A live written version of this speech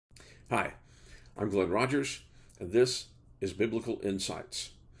Hi, I'm Glenn Rogers, and this is Biblical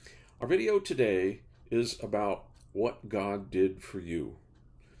Insights. Our video today is about what God did for you.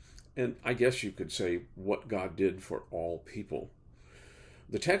 And I guess you could say what God did for all people.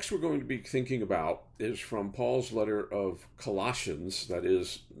 The text we're going to be thinking about is from Paul's letter of Colossians, that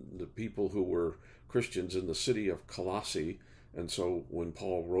is, the people who were Christians in the city of Colossae. And so when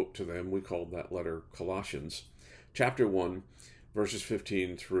Paul wrote to them, we called that letter Colossians. Chapter 1, verses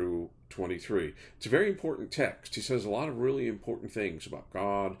 15 through 23. It's a very important text. He says a lot of really important things about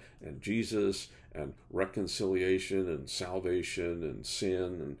God and Jesus and reconciliation and salvation and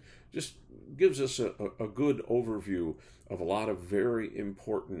sin, and just gives us a good overview of a lot of very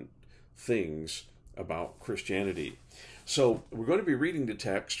important things about Christianity. So we're going to be reading the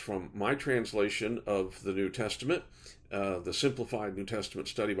text from my translation of the New Testament, the Simplified New Testament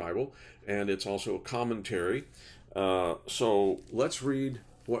Study Bible, and it's also a commentary. So let's read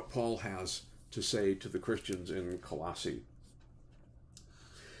what Paul has to say to the Christians in Colossae.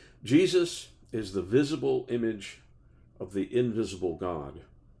 Jesus is the visible image of the invisible God.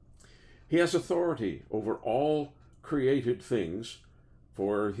 He has authority over all created things,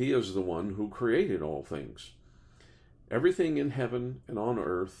 for he is the one who created all things. Everything in heaven and on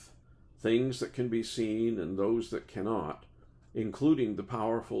earth, things that can be seen and those that cannot, including the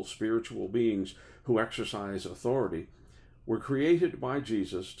powerful spiritual beings who exercise authority, were created by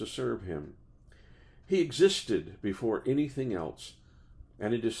Jesus to serve him. He existed before anything else,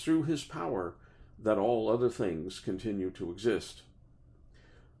 and it is through his power that all other things continue to exist.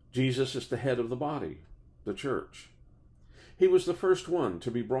 Jesus is the head of the body, the church. He was the first one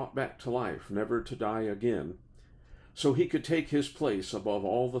to be brought back to life, never to die again, so he could take his place above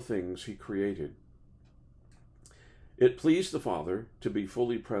all the things he created. It pleased the Father to be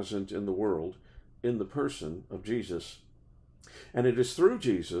fully present in the world in the person of Jesus. And it is through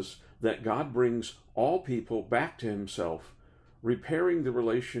Jesus that God brings all people back to himself, repairing the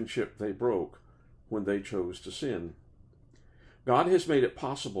relationship they broke when they chose to sin. God has made it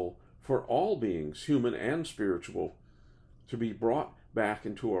possible for all beings, human and spiritual, to be brought back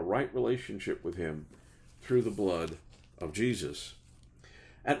into a right relationship with him through the blood of Jesus.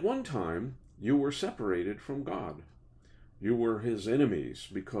 At one time, you were separated from God. You were his enemies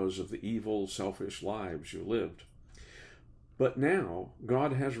because of the evil, selfish lives you lived. But now,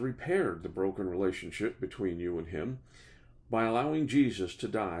 God has repaired the broken relationship between you and him by allowing Jesus to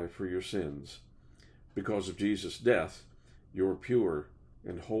die for your sins. Because of Jesus' death, you're pure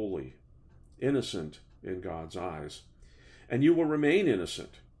and holy, innocent in God's eyes. And you will remain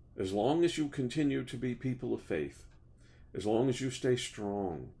innocent as long as you continue to be people of faith, as long as you stay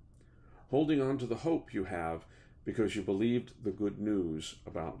strong, holding on to the hope you have because you believed the good news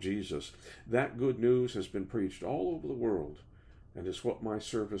about Jesus. That good news has been preached all over the world, and is what my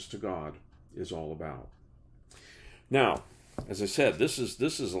service to God is all about. Now, as I said, this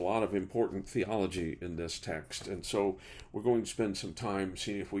is a lot of important theology in this text, and so we're going to spend some time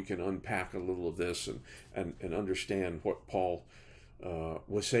seeing if we can unpack a little of this and understand what Paul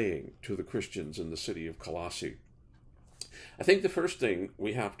was saying to the Christians in the city of Colossae. I think the first thing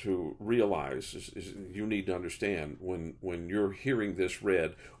we have to realize is you need to understand when you're hearing this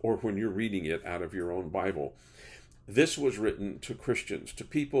read, or when you're reading it out of your own Bible, this was written to Christians, to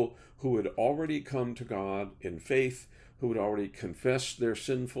people who had already come to God in faith, who had already confessed their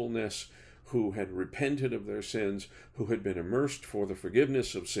sinfulness, who had repented of their sins, who had been immersed for the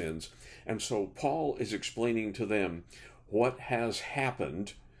forgiveness of sins. And so Paul is explaining to them what has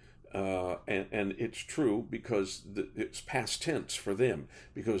happened, and it's true because it's past tense for them,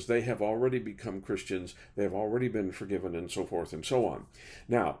 because they have already become Christians, they have already been forgiven, and so forth and so on.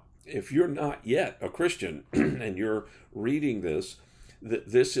 Now, if you're not yet a Christian and you're reading this,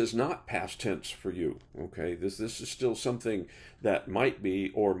 this is not past tense for you, okay? This is still something that might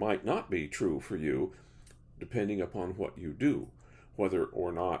be or might not be true for you, depending upon what you do, whether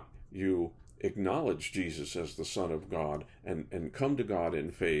or not you acknowledge Jesus as the Son of God and come to God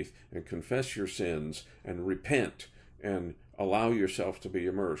in faith and confess your sins and repent and allow yourself to be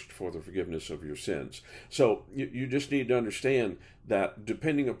immersed for the forgiveness of your sins. So you just need to understand that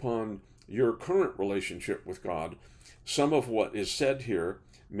depending upon your current relationship with God, some of what is said here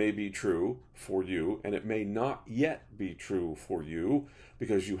may be true for you, and it may not yet be true for you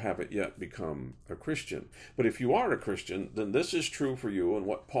because you haven't yet become a Christian. But if you are a Christian, then this is true for you. And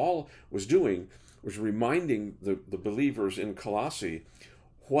what Paul was doing was reminding the believers in Colossae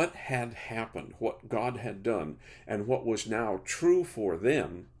what had happened, what God had done, and what was now true for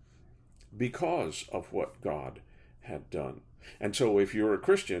them because of what God had done. And so if you're a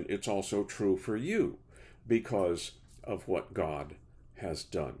Christian, it's also true for you because of what God has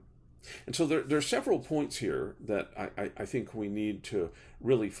done. And so there are several points here that I think we need to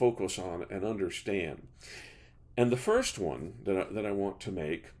really focus on and understand. And the first one that I want to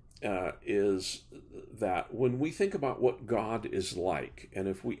make is that when we think about what God is like, and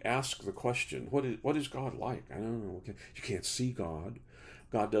if we ask the question, what is God like? I don't know. You can't see God.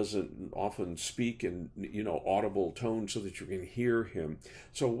 God doesn't often speak in audible tone so that you can hear him.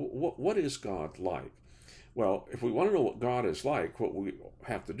 So what is God like? Well, if we want to know what God is like, what we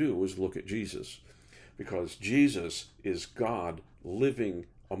have to do is look at Jesus, because Jesus is God living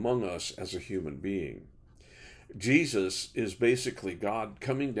among us as a human being. Jesus is basically God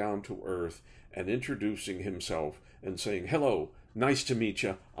coming down to earth and introducing himself and saying, "Hello, nice to meet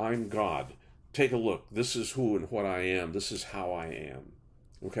you. I'm God. Take a look. This is who and what I am. This is how I am."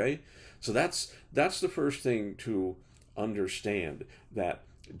 Okay? So that's the first thing to understand, that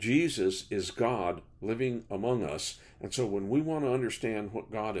Jesus is God living among us. And so when we want to understand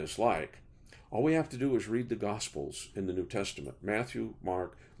what God is like, all we have to do is read the Gospels in the New Testament, Matthew,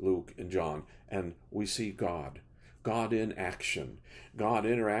 Mark, Luke, and John, and we see God. God in action. God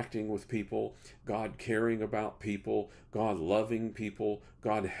interacting with people. God caring about people. God loving people.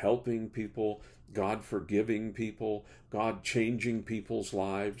 God helping people. God forgiving people. God changing people's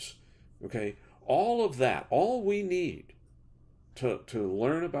lives. Okay? All of that, all we need to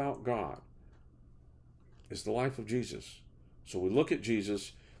learn about God is the life of Jesus. So we look at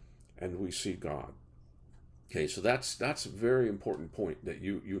Jesus and we see God. Okay, so that's a very important point that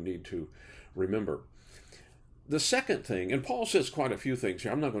you need to remember. The second thing, and Paul says quite a few things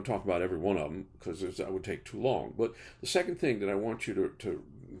here. I'm not going to talk about every one of them because that would take too long. But the second thing that I want you to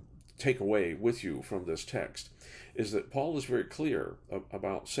take away with you from this text is that Paul is very clear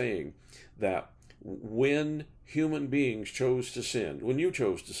about saying that when human beings chose to sin, when you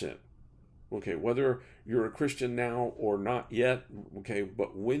chose to sin, okay, whether you're a Christian now or not yet, okay,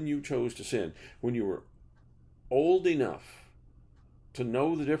 but when you chose to sin, when you were old enough to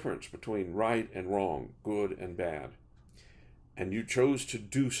know the difference between right and wrong, good and bad, and you chose to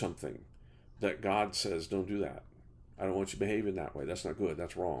do something that God says, don't do that. I don't want you behaving that way. That's not good.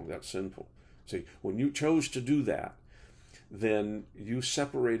 That's wrong. That's sinful. See, when you chose to do that, then you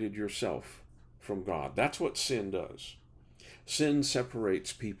separated yourself from God. That's what sin does. Sin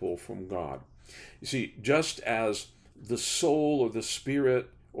separates people from God. You see, just as the soul or the spirit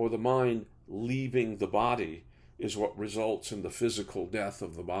or the mind leaving the body is what results in the physical death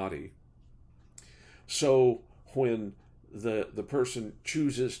of the body, so when the person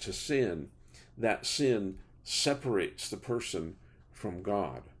chooses to sin, that sin separates the person from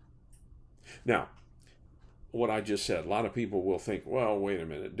God. Now, what I just said, a lot of people will think, well, wait a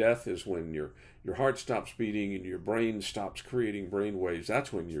minute, death is when your heart stops beating and your brain stops creating brain waves.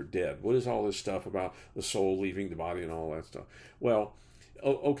 That's when you're dead. What is all this stuff about the soul leaving the body and all that stuff? Well,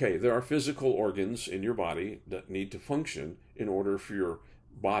 okay, there are physical organs in your body that need to function in order for your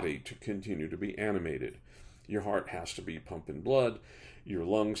body to continue to be animated. Your heart has to be pumping blood. Your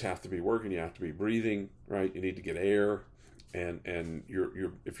lungs have to be working. You have to be breathing, right? You need to get air. And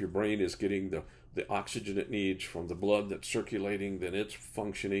if your brain is getting the oxygen it needs from the blood that's circulating, then it's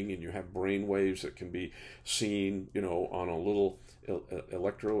functioning, and you have brain waves that can be seen, on a little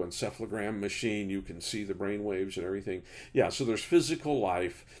electroencephalogram machine. You can see the brain waves and everything. Yeah, so there's physical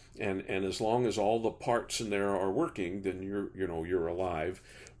life, and as long as all the parts in there are working, then you're alive.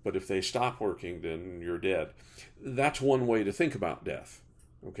 But if they stop working, then you're dead. That's one way to think about death.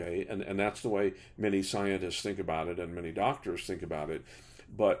 Okay, and that's the way many scientists think about it, and many doctors think about it.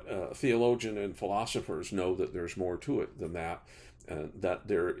 But theologians and philosophers know that there's more to it than that, that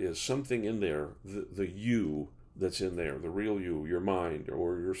there is something in there, the you that's in there, the real you, your mind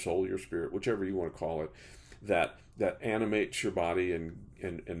or your soul, your spirit, whichever you want to call it, that animates your body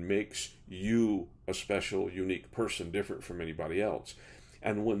and makes you a special, unique person, different from anybody else.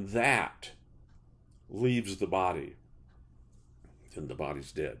 And when that leaves the body, then the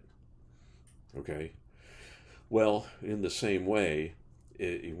body's dead. Okay? Well, in the same way,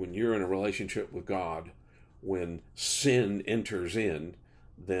 when you're in a relationship with God, when sin enters in,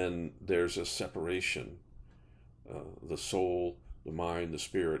 then there's a separation. The soul, the mind, the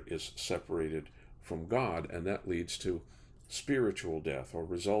spirit is separated from God, and that leads to spiritual death, or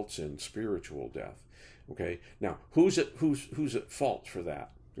results in spiritual death. Okay? Now, who's at fault for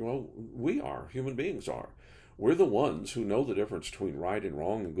that? Well, we are. Human beings are. We're the ones who know the difference between right and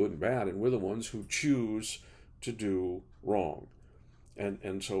wrong and good and bad, and we're the ones who choose to do wrong.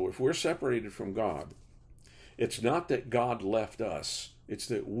 And so if we're separated from God, it's not that God left us, it's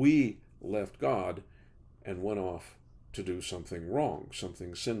that we left God and went off to do something wrong,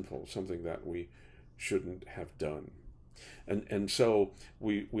 something sinful, something that we shouldn't have done. And so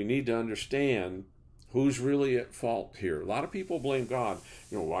we need to understand who's really at fault here. A lot of people blame God.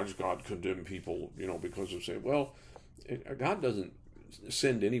 Why does God condemn people? Because of sin. Well, God doesn't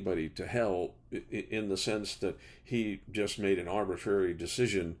send anybody to hell in the sense that he just made an arbitrary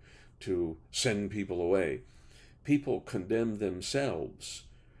decision to send people away. People condemn themselves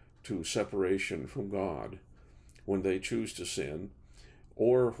to separation from God when they choose to sin,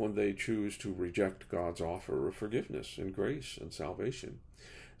 or when they choose to reject God's offer of forgiveness and grace and salvation.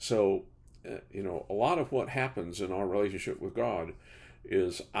 So, a lot of what happens in our relationship with God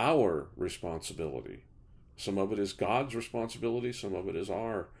is our responsibility. Some of it is God's responsibility, some of it is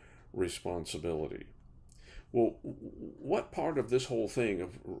our responsibility. Well, what part of this whole thing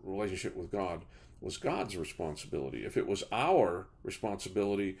of relationship with God was God's responsibility? If it was our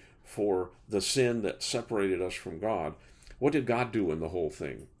responsibility for the sin that separated us from God, what did God do in the whole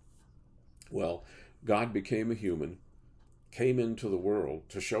thing? Well, God became a human, came into the world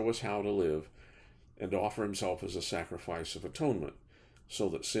to show us how to live, and to offer himself as a sacrifice of atonement so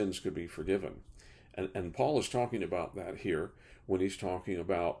that sins could be forgiven. And Paul is talking about that here when he's talking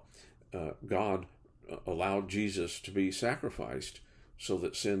about God allowed Jesus to be sacrificed so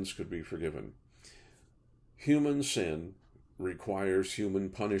that sins could be forgiven. Human sin requires human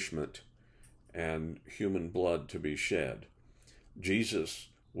punishment and human blood to be shed. Jesus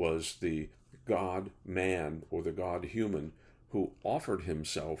was the God-man, or the God-human, who offered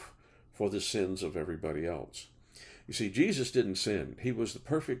himself for the sins of everybody else. You see, Jesus didn't sin. He was the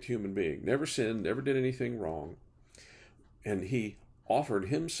perfect human being, never sinned, never did anything wrong. And he offered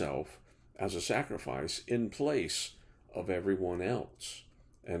himself as a sacrifice in place of everyone else.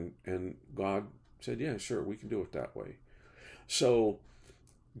 And God said, yeah, sure, we can do it that way. So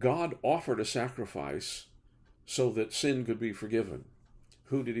God offered a sacrifice so that sin could be forgiven.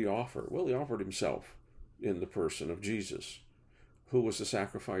 Who did he offer? Well, he offered himself in the person of Jesus. Who was the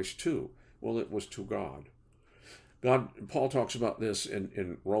sacrifice to? Well, it was to God. Paul talks about this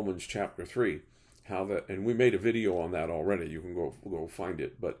in Romans chapter 3, how that, and we made a video on that already. You can go find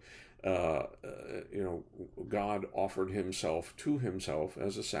it. But God offered himself to himself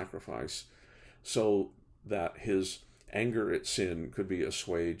as a sacrifice so that his anger at sin could be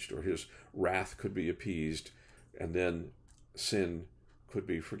assuaged, or his wrath could be appeased, and then sin could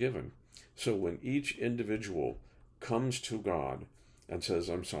be forgiven. So when each individual comes to God and says,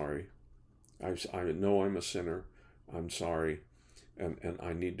 I'm sorry, I know I'm a sinner, I'm sorry, and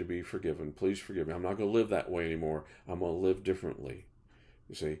I need to be forgiven, please forgive me, I'm not going to live that way anymore, I'm going to live differently,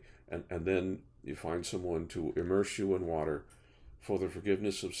 you see, and then you find someone to immerse you in water for the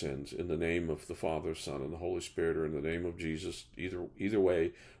forgiveness of sins in the name of the Father, Son, and the Holy Spirit, or in the name of Jesus. Either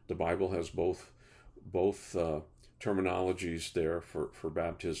way, the Bible has both terminologies there for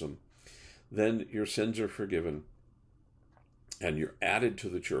baptism. Then your sins are forgiven, and you're added to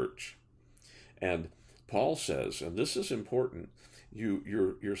the church. And Paul says, and this is important,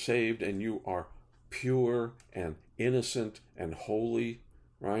 you're saved and you are pure and innocent and holy,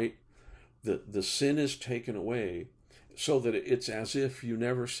 right? The sin is taken away so that it's as if you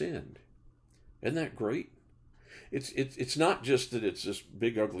never sinned. Isn't that great? It's not just that it's this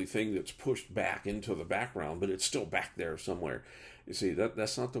big ugly thing that's pushed back into the background, but it's still back there somewhere. You see,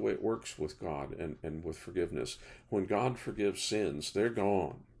 that's not the way it works with God and with forgiveness. When God forgives sins, they're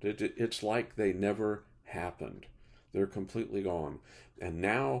gone. It's like they never happened. They're completely gone. And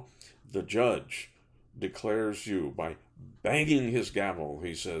now the judge declares you by banging his gavel.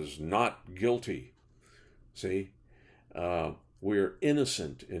 He says, not guilty. See? We're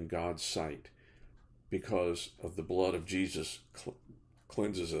innocent in God's sight because of the blood of Jesus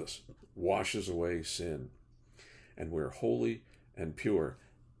cleanses us, washes away sin. And we're holy and pure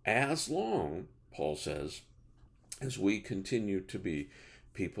as long, Paul says, as we continue to be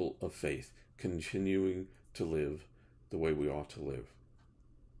people of faith, continuing to live the way we ought to live.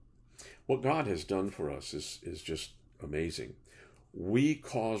 What God has done for us is just amazing. We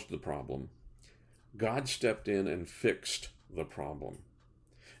caused the problem. God stepped in and fixed the problem,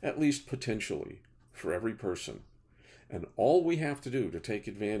 at least potentially, for every person. And all we have to do to take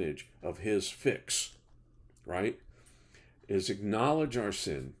advantage of his fix, right, is acknowledge our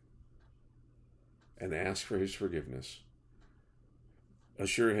sin and ask for his forgiveness.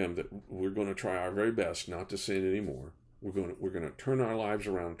 Assure him that we're going to try our very best not to sin anymore. We're going to turn our lives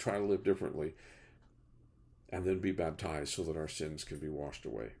around, try to live differently, and then be baptized so that our sins can be washed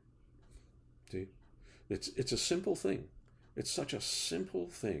away. See? It's a simple thing. It's such a simple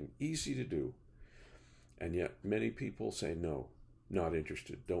thing, easy to do. And yet many people say, no, not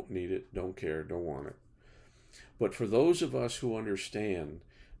interested, don't need it, don't care, don't want it. But for those of us who understand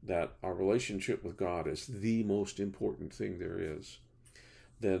that our relationship with God is the most important thing there is,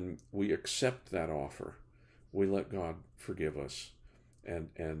 then we accept that offer. We let God forgive us,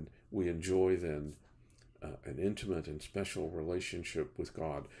 and we enjoy then an intimate and special relationship with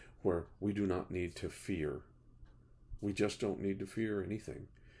God where we do not need to fear. We just don't need to fear anything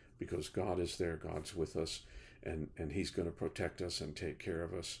because God is there, God's with us, and He's going to protect us and take care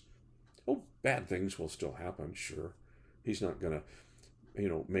of us. Oh, bad things will still happen, sure. He's not going to,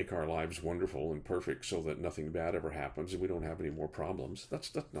 make our lives wonderful and perfect so that nothing bad ever happens and we don't have any more problems.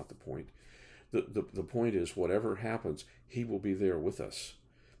 That's not the point. The point is, whatever happens, He will be there with us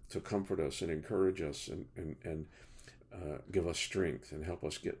to comfort us and encourage us and give us strength and help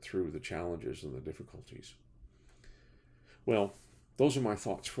us get through the challenges and the difficulties. Well, those are my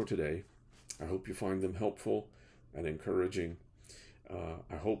thoughts for today. I hope you find them helpful and encouraging.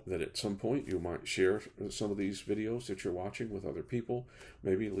 I hope that at some point you might share some of these videos that you're watching with other people.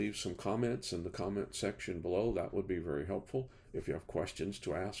 Maybe leave some comments in the comment section below. That would be very helpful if you have questions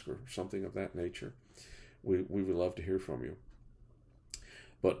to ask or something of that nature. We would love to hear from you.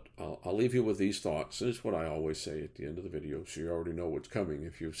 But I'll leave you with these thoughts. This is what I always say at the end of the video, so you already know what's coming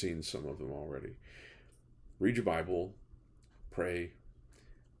if you've seen some of them already. Read your Bible, pray,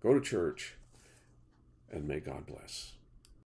 go to church, and may God bless.